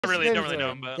Don't really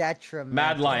know him, but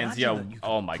Mad Lions, yo.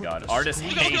 Oh my god. ARDIIS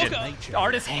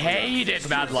hated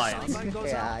Mad Lions.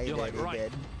 Yeah, he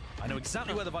did. I know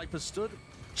exactly where the Vipers stood.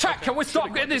 Chat, can we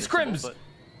stop getting these scrims? I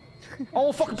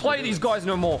won't fucking play these guys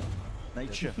no more.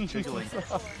 Nature jiggling.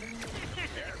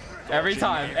 Every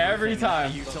time.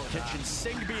 So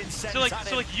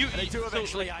like you,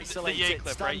 so the EA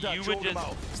clip, right? You would just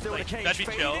like that'd be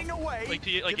chill. Like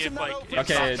if like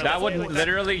okay, that would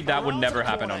literally never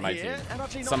happen on my team.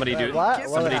 Somebody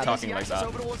talking like that.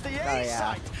 Oh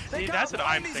yeah. See, that's what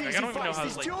I'm thinking. I don't even know how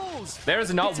like.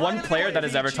 There's not one player that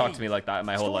has ever talked to me like that in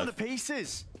my whole life. Yeah.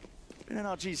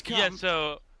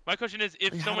 So my question is,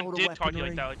 if someone did talk to you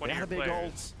like that, like one of your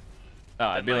players.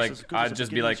 I'd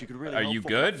just be like, are you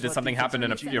good? Did something happen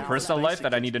in your personal life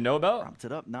that I need to know about?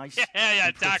 Yeah,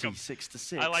 attack him.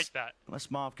 I like that. Unless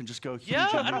Marv can just go. Yeah,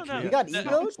 I don't know. You got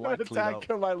egos? Attack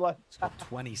in my life.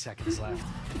 20 seconds left.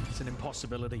 It's an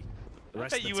impossibility. The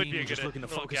rest of the team are just looking to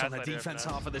focus on their defense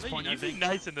half at this point. You'd be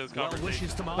nice in those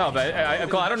conversations. No, but I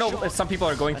don't know if some people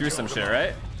are going through some shit,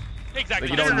 right? Exactly.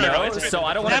 Like you don't know, so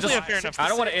I don't want to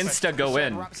insta go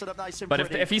in.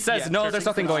 But if he says no, there's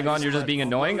nothing going on, you're just being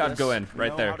annoying, I'd go in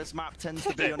right there. No,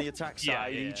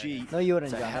 you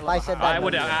wouldn't, John. If I said that, I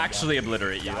would actually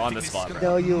obliterate you on the spot.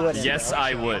 No, you wouldn't. Yes,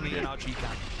 I would.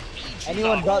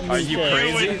 Anyone but me. Are you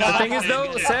crazy? The thing is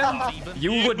though, Sam,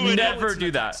 you would never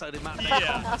do that.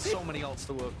 Yeah. So many ults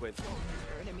to work with.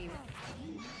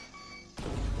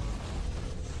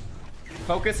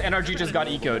 Focus, NRG just got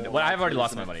ecoed. Well, I've already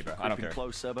lost my money, bro. I don't care.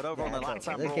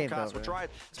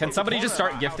 Can somebody just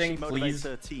start gifting, please?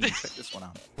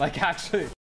 Like, actually.